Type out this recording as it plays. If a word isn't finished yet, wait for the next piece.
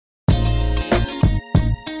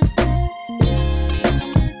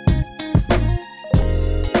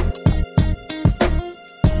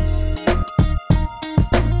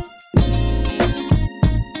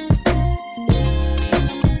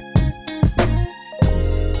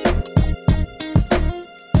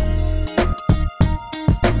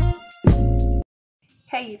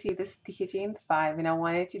Hey YouTube, this is TKJames5 and I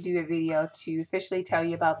wanted to do a video to officially tell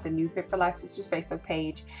you about the new Fit for Life Sisters Facebook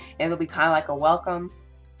page, and it'll be kind of like a welcome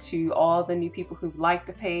to all the new people who've liked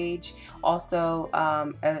the page. Also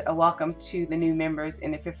a welcome to the new members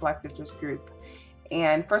in the Fit for Life Sisters group.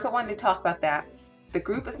 And first I wanted to talk about that. The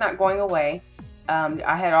group is not going away.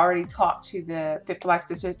 I had already talked to the Fit for Life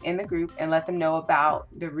Sisters in the group and let them know about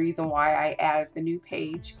the reason why I added the new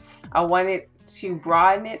page. I wanted to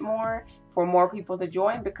broaden it more for more people to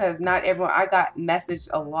join, because not everyone, I got messaged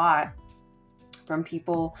a lot from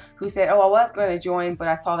people who said, oh, I was going to join, but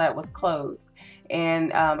I saw that it was closed.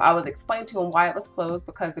 And I would explain to them why it was closed,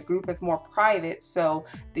 because the group is more private. So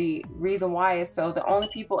the reason why is so the only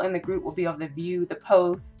people in the group will be able to view the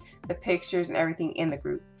posts, the pictures, and everything in the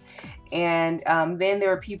group. And then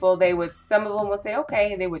there are people, some of them would say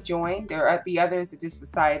okay, and they would join. There would be others that just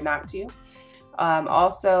decided not to.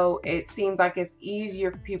 Also, it seems like it's easier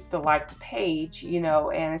for people to like the page, you know,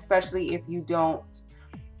 and especially if you don't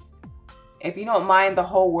mind the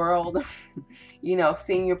whole world, you know,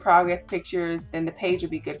 seeing your progress pictures, then the page would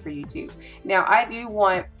be good for you too. Now,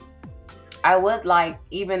 I would like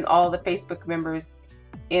even all the Facebook members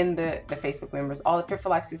in all the Fit for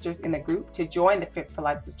Life Sisters in the group to join the Fit for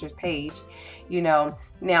Life Sisters page, you know.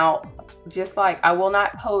 Now, just like I will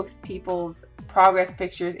not post people's progress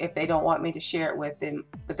pictures if they don't want me to share it with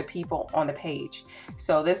the people on the page.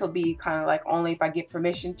 So this will be kind of like only if I get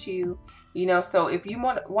permission to, you know. So if you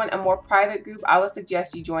want a more private group, I would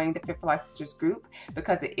suggest you joining the Fit for Life Sisters group,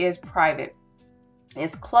 because it is private.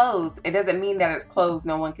 It's closed. It doesn't mean that it's closed,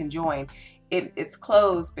 no one can join. It's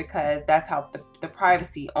closed because that's how the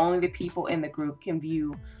privacy, only the people in the group can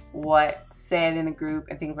view what's said in the group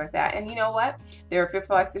and things like that. And you know what? There are Fit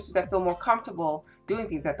for Life Sisters that feel more comfortable doing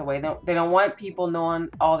things that way. They don't want people knowing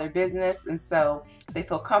all their business, and so they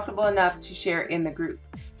feel comfortable enough to share in the group.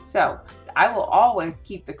 So I will always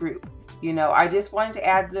keep the group. You know, I just wanted to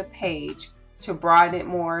add to the page to broaden it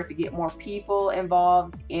more, to get more people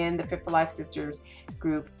involved in the Fit for Life Sisters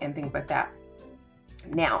group and things like that.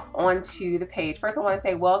 Now, on to the page. First, I want to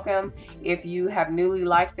say welcome. If you have newly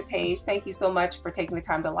liked the page, thank you so much for taking the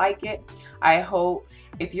time to like it. I hope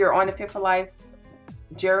if you're on the Fit for Life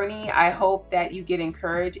journey, I hope that you get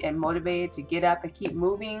encouraged and motivated to get up and keep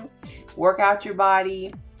moving, work out your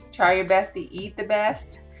body, try your best to eat the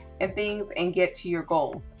best and things, and get to your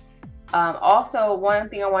goals. Also, one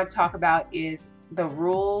thing I want to talk about is the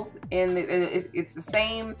rules. It's the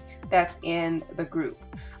same that's in the group.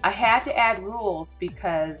 I had to add rules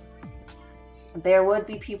because there would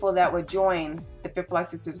be people that would join the Fit for Life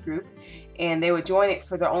Sisters group, and they would join it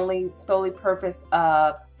for the solely purpose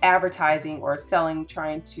of advertising or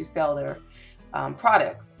trying to sell their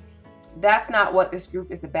products. That's not what this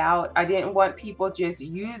group is about. I didn't want people just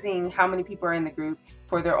using how many people are in the group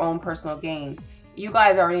for their own personal gain. You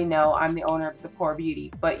guys already know I'm the owner of Support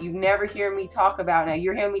Beauty, but you never hear me talk about it. Now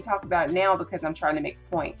you're hearing me talk about it now because I'm trying to make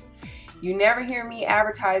a point. You never hear me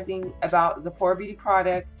advertising about Support Beauty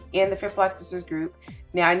products in the Fit for Life Sisters group.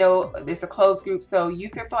 Now I know it's a closed group, so you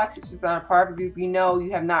Fit for Life Sisters that are part of the group, you know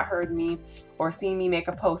you have not heard me or seen me make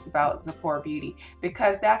a post about Support Beauty,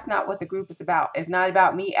 because that's not what the group is about. It's not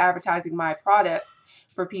about me advertising my products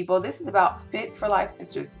for people. This is about Fit for Life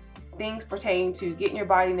Sisters, things pertaining to getting your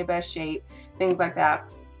body in the best shape, things like that.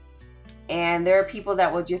 And there are people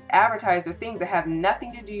that will just advertise their things that have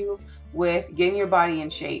nothing to do with getting your body in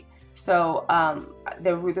shape. So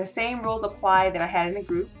the same rules apply that I had in the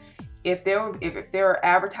group. If there are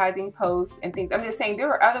advertising posts and things, I'm just saying there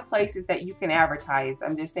are other places that you can advertise.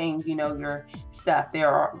 I'm just saying, you know, your stuff. There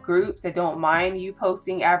are groups that don't mind you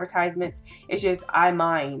posting advertisements. It's just I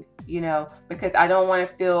mind, you know, because I don't want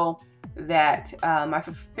to feel that my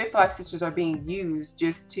Fit for Life Sisters are being used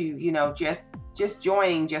just to, you know, just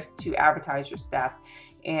joining just to advertise your stuff.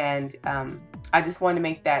 And I just want to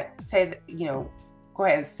make that, you know, go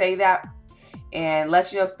ahead and say that and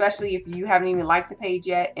let you know, especially if you haven't even liked the page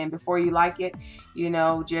yet, and before you like it, you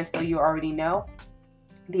know, just so you already know.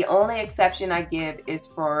 The only exception I give is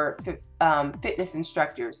for fitness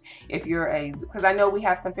instructors. If you're because I know we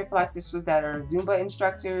have some Fit for Life Sisters that are Zumba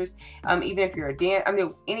instructors. Even if you're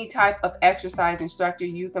any type of exercise instructor,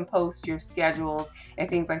 you can post your schedules and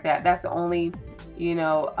things like that. That's the only, you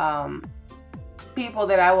know, people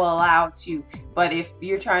that I will allow to. But if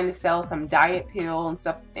you're trying to sell some diet pill and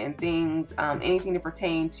stuff and things, anything to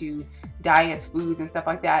pertain to diets, foods and stuff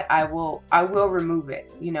like that, I will remove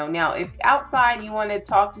it, you know. Now if outside you want to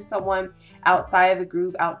talk to someone outside of the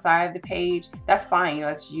group, outside of the page, that's fine, you know,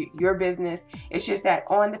 it's your business. It's just that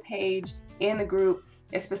on the page, in the group,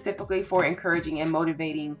 is specifically for encouraging and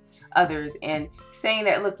motivating others and saying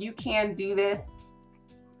that, look, you can do this.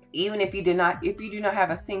 Even if you do not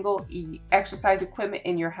have a single exercise equipment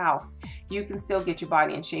in your house, you can still get your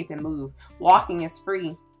body in shape and move. Walking is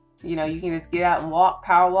free. You know, you can just get out and walk,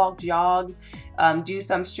 power walk, jog, do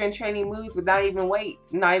some strength training moves with not even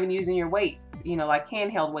weights, not even using your weights, you know, like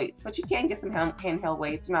handheld weights. But you can get some handheld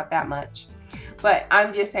weights, not that much. But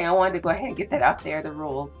I'm just saying, I wanted to go ahead and get that out there, the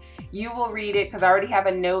rules. You will read it because I already have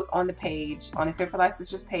a note on the page, on the Fit for Life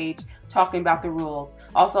Sisters page, talking about the rules.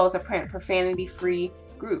 Also, it's a profanity-free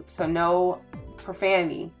group, so no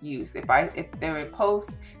profanity use. If there are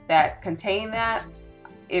posts that contain that,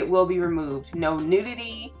 it will be removed. No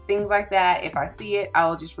nudity, things like that. If I see it, I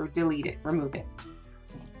will just delete it, remove it.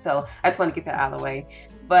 So I just want to get that out of the way.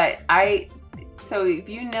 But so if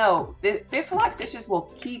you know, the Fit for Life Sisters will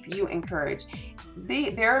keep you encouraged.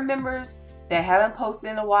 There are members that haven't posted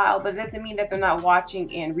in a while, but it doesn't mean that they're not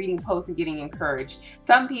watching and reading posts and getting encouraged.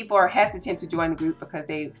 Some people are hesitant to join the group because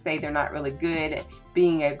they say they're not really good at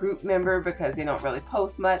being a group member because they don't really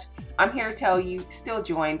post much. I'm here to tell you, still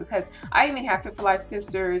join, because I even have Fit for Life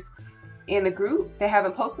Sisters in the group. They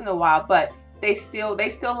haven't posted in a while, but they still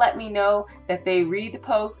let me know that they read the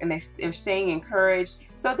posts and they're staying encouraged.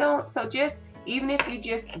 So just, even if you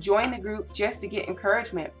just join the group just to get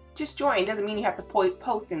encouragement, just join. Doesn't mean you have to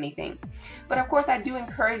post anything. But of course, I do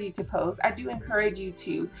encourage you to post. I do encourage you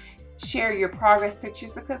to share your progress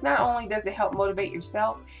pictures, because not only does it help motivate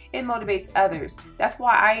yourself, it motivates others. That's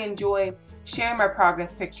why I enjoy sharing my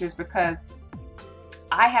progress pictures, because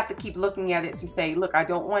I have to keep looking at it to say, look, I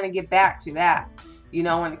don't want to get back to that. You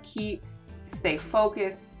know, I want to stay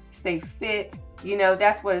focused, stay fit. You know,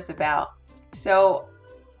 that's what it's about. So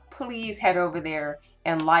please head over there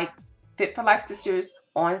and like Fit for Life Sisters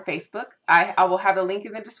on Facebook. I will have a link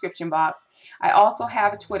in the description box. I also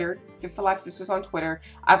have a Twitter, Fit for Life Sisters on Twitter.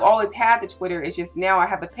 I've always had the Twitter. It's just now I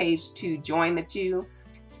have a page to join the two.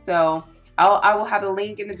 So I will have a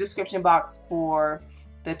link in the description box for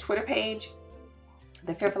the Twitter page,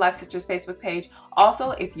 the Fit for Life Sisters Facebook page.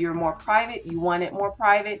 Also, if you're more private, you want it more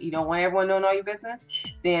private, you don't want everyone knowing all your business,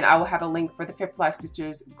 then I will have a link for the Fit for Life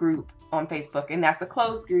Sisters group on Facebook. And that's a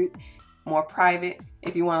closed group, more private,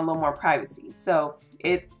 if you want a little more privacy. So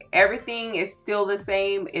everything is still the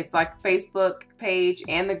same. It's like Facebook page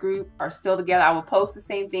and the group are still together. I will post the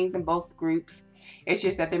same things in both groups. It's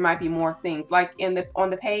just that there might be more things. Like on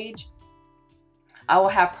the page, I will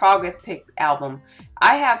have progress pics album.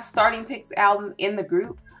 I have starting pics album in the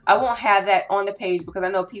group. I won't have that on the page because I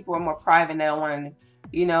know people are more private and they don't want to,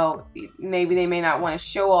 you know, maybe they may not want to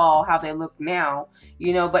show all how they look now,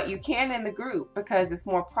 you know, but you can in the group because it's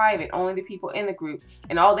more private, only the people in the group.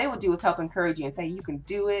 And all they will do is help encourage you and say you can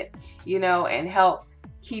do it, you know, and help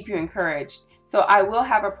keep you encouraged. So I will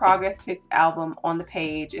have a progress pics album on the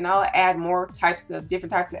page, and I'll add more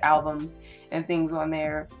different types of albums and things on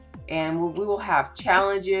there. And we will have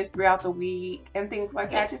challenges throughout the week and things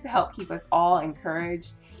like that, just to help keep us all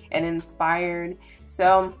encouraged and inspired.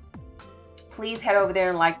 So please head over there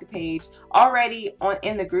and like the page. Already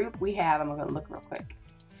in the group, we have, I'm going to look real quick.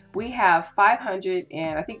 We have 500,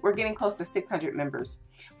 and I think we're getting close to 600 members.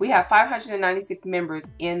 We have 596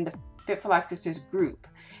 members in the Fit for Life Sisters group,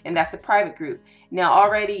 and that's the private group. Now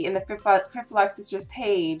already in the Fit for Life Sisters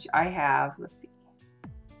page, I have, let's see,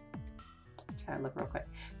 trying to look real quick,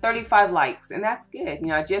 35 likes, and that's good. You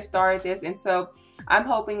know, I just started this, and so I'm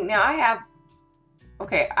hoping, now I have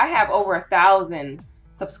over 1,000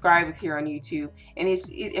 subscribers here on YouTube, and if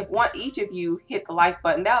each of you hit the like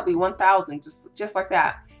button, that would be 1,000, just like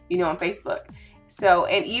that, you know, on Facebook. So,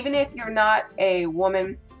 and even if you're not a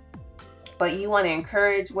woman, but you want to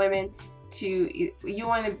encourage women to, you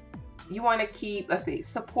want to keep, let's see,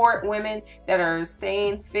 support women that are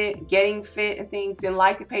staying fit, getting fit and things, then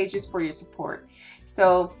like the page just for your support.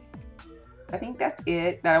 So I think that's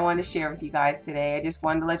it that I wanted to share with you guys today. I just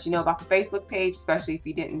wanted to let you know about the Facebook page, especially if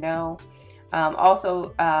you didn't know.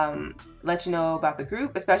 Also, let you know about the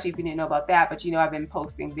group, especially if you didn't know about that. But you know, I've been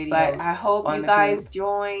posting videos. But I hope you guys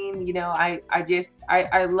join. You know,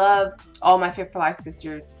 I love all my Fit for Life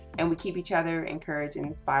sisters, and we keep each other encouraged and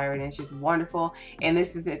inspired, and it's just wonderful. And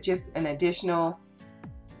this is just an additional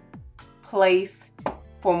place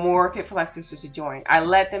for more Fit for Life sisters to join. I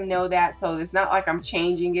let them know that, so it's not like I'm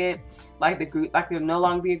changing it, like the group, like there'll no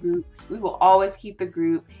longer be a group. We will always keep the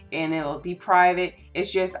group, and it'll be private.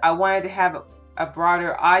 It's just I wanted to have a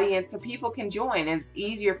broader audience so people can join, and it's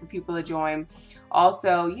easier for people to join.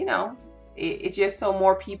 Also, you know, it's just so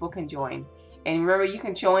more people can join. And remember, you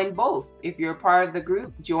can join both. If you're a part of the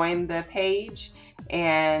group, join the page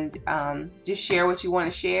and just share what you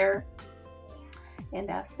want to share. And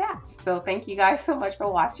that's that. So thank you guys so much for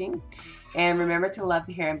watching. And remember to love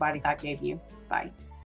the hair and body God gave you. Bye.